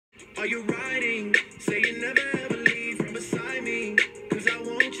Are you riding? Say you never ever leave from beside me. Cause I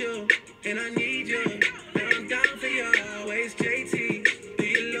want you, and I need you. And I'm down for you always, JT. Do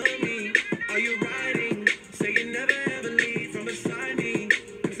you love me? Are you riding? Say you never ever leave from beside me.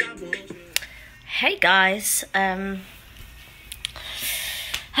 Cause I want you. Hey guys, at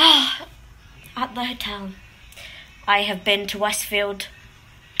the hotel. I have been to Westfield.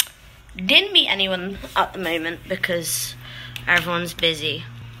 Didn't meet anyone at the moment because everyone's busy,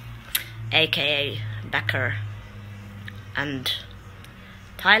 aka Becker and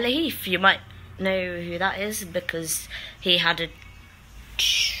Tyler Heath. You might know who that is because he had a...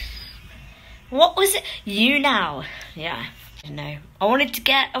 What was it? You Now. Yeah, no. I wanted to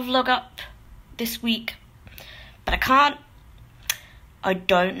get a vlog up this week, but I can't. I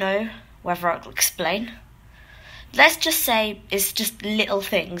don't know whether I'll explain. Let's just say it's just little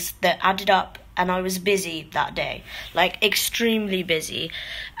things that added up, and I was busy that day. Like, extremely busy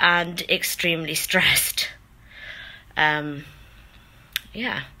and extremely stressed. Yeah.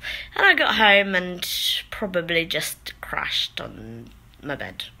 And I got home and probably just crashed on my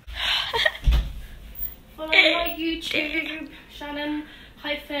bed. Follow my YouTube, Shannon-Marcie.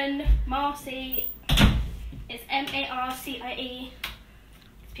 It's Marcie.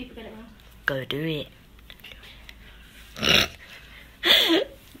 People get it wrong. Go do it.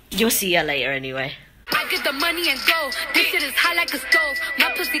 You'll see her later anyway. I get the money and go. This shit is hot like a stove.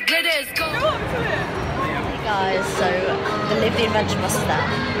 My pussy glitter is gold. Hey guys, so the Live the Adventure bus is there,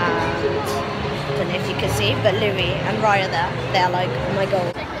 and I don't know if you can see, but Louis and Raya they're like, oh my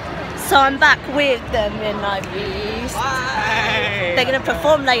god. So I'm back with the Midnight Beast. They're gonna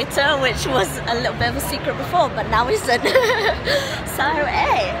perform later, which was a little bit of a secret before, but now isn't. So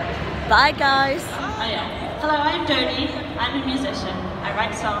hey, bye guys. Hello, I'm Jodie. I'm a musician. I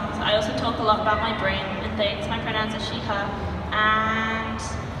write songs. I also talk a lot about my brain and things. My pronouns are she, her. And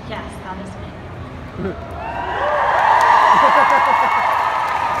yes, that is me.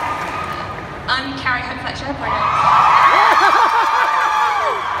 I'm Carrie Hope Fletcher. Pronouns.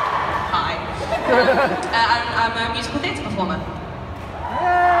 Hi. I'm a musical theatre performer.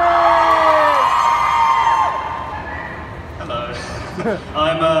 Hello.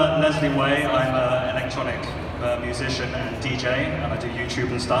 I'm Leslie Way. I'm an electronic musician and DJ, and I do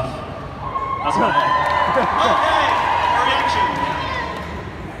YouTube and stuff. That's about it. Okay, reaction.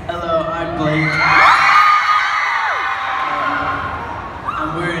 Hello, I'm Blake. And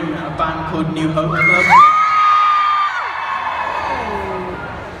we're in a band called New Hope Club.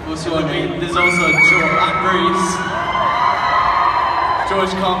 Also, there's also George and Bruce.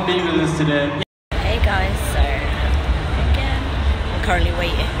 George can't be with us today. Hey guys, so again, I'm currently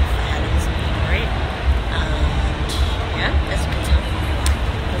waiting for Helen's memory, and yeah, there's a good time.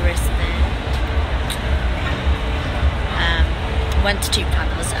 The wristband. Went to 2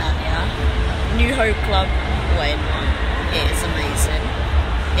 panels earlier. New Hope Club went. It is amazing.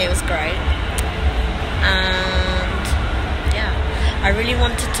 It was great, and yeah, I really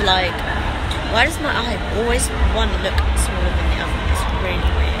wanted to like. Why does my eye always one look smaller than the other? It's really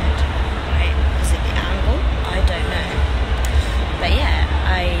weird, right? Is it the angle? I don't know. But yeah,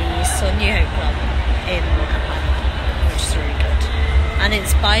 I saw New Hope Club in Atlanta, which is really good. And it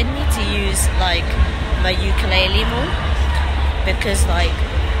inspired me to use like my ukulele more, because like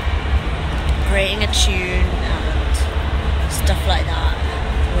creating a tune and stuff like that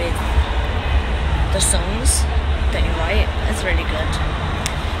with the songs that you write is really good.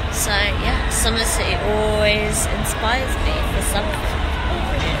 So yeah, Summer City always inspires me for something.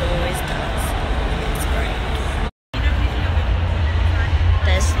 It always does. It's great.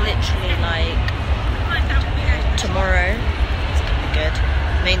 There's literally like tomorrow, it's gonna be good.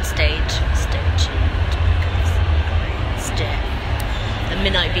 Main stage, stay tuned because it's great. The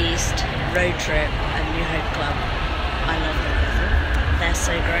Midnight Beast, Road Trip and New Hope Club. I love them. They're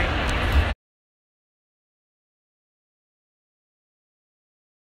so great.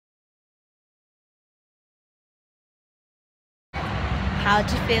 How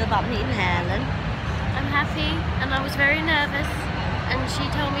do you feel about meeting Helen? I'm happy, and I was very nervous, and she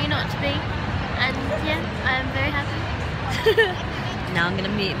told me not to be, and yeah, I'm very happy. Now I'm gonna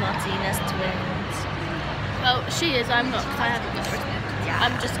meet Martina's twins. Well, she is, I'm not, because I haven't got her. Yeah.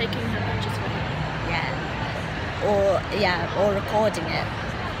 I'm just taking her pictures with her. Or recording it.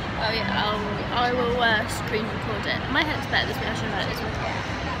 Oh yeah, I will screen record it. My head's better this way, I should have it this way.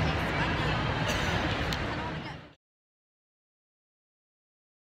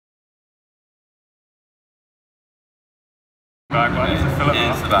 Bag, right? Fill it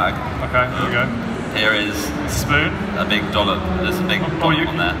Here's up. the bag. Okay, here we go. Here is Spoon. a big dollop. There's a big dollop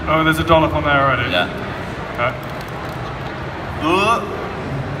on there. Oh, there's a dollop on there already. Yeah. Okay.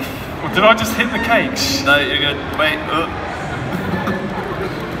 Did I just hit the cake? No, you're good. Wait.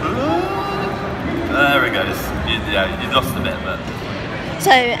 There it goes. You lost a bit, but...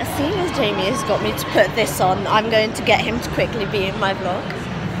 So, as soon as Jamie has got me to put this on, I'm going to get him to quickly be in my vlog.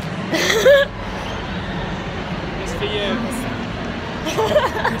 It's for you.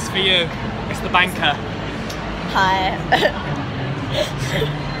 It's for you. It's the banker. Hi.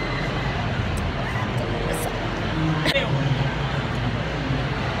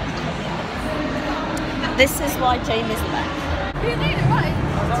 This is why Jamie's left. You need it right.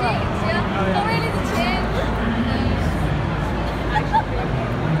 Cheers, yeah. Oh, really, the cheers?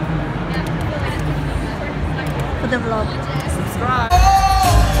 For the vlog. Subscribe.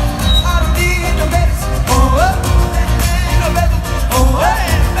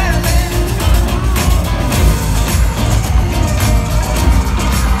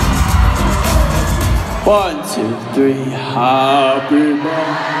 One, two, three, happy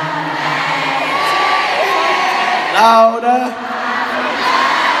birthday. Louder.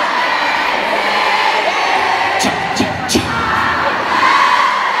 Cha, cha, cha.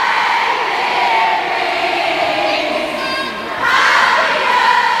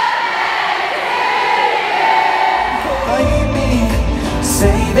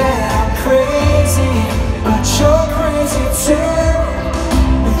 Say that I'm crazy, but you're crazy too.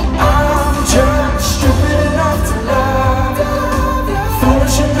 I'm just stupid enough to love,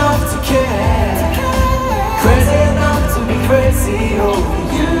 foolish enough to care, crazy enough to be crazy over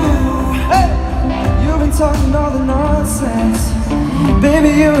you. Hey! You've been talking all the nonsense,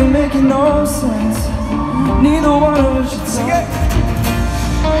 baby, you ain't making no sense. Neither one of us should talk.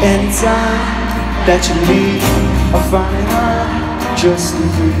 Anytime that you leave, I find it hard just to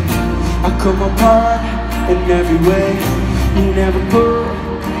breathe. I come apart in every way. You never put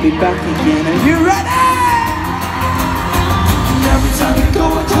me back again. Are you ready? And every time you go,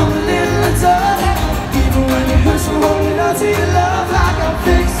 I come a little undone. Even when it hurts, I'm holding on to your love like I'm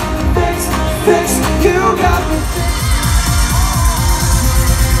fixed, fixed, fixed. You got me fixed.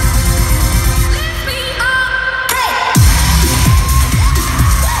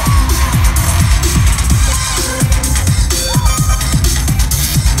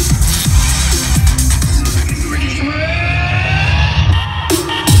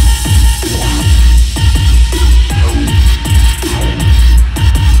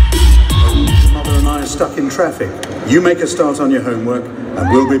 Stuck in traffic. You make a start on your homework and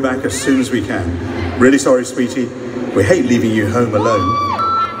we'll be back as soon as we can. Really sorry, sweetie. We hate leaving you home alone.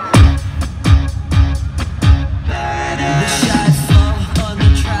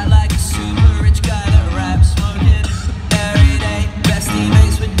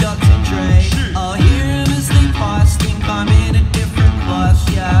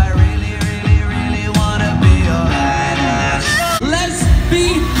 Let's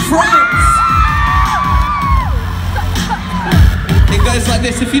be friends. It goes like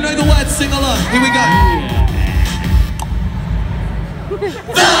this. If you know the words, sing along. Here we go. The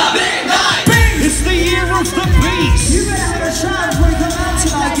big night. It's the year of the beast. You better have a try and break them out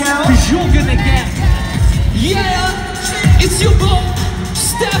tonight, girl. Cause you're gonna get. Yeah, it's your boy,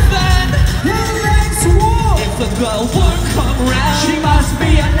 Stefan. Who makes war? If the girl won't come round, she must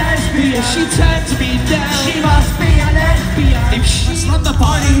be a lesbian. If she turns me down, she must be a lesbian. If she's not the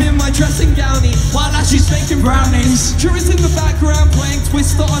party in my dressing gownie, while as she's making brownies, Drew is in the background playing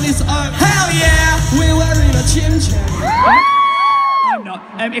Twister on his own. Hell yeah, we're wearing a Jim Jam. I'm not.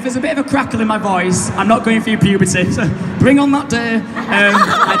 If there's a bit of a crackle in my voice, I'm not going through puberty. So bring on that day.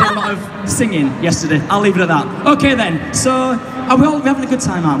 I did a lot of singing yesterday. I'll leave it at that. Okay then. So we're having a good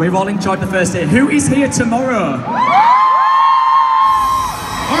time, aren't we? We've all enjoyed the first day. Who is here tomorrow? All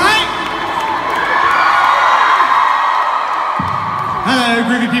right. Hello,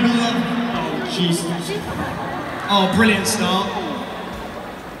 groovy people. Oh, jeez. Oh, brilliant start.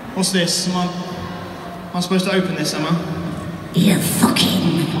 What's this? Am I supposed to open this, am I? You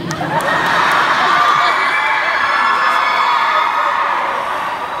fucking...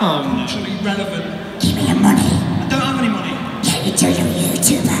 Oh, naturally relevant. Give me your money. I don't have any money. Yeah, you do, you're a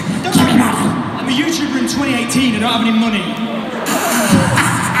YouTuber. Give me money. I'm a YouTuber in 2018, I don't have any money.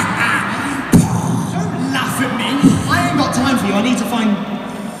 Don't laugh at me. I ain't got time for you, I need to find...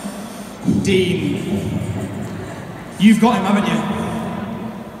 Dean. You've got him, haven't you?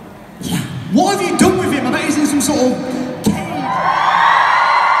 Yeah. What have you done with him? I bet he's in some sort of cave.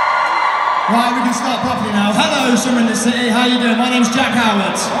 Right, we can start properly now. Hello, Summer in the City. How you doing? My name's Jack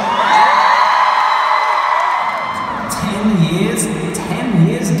Howard.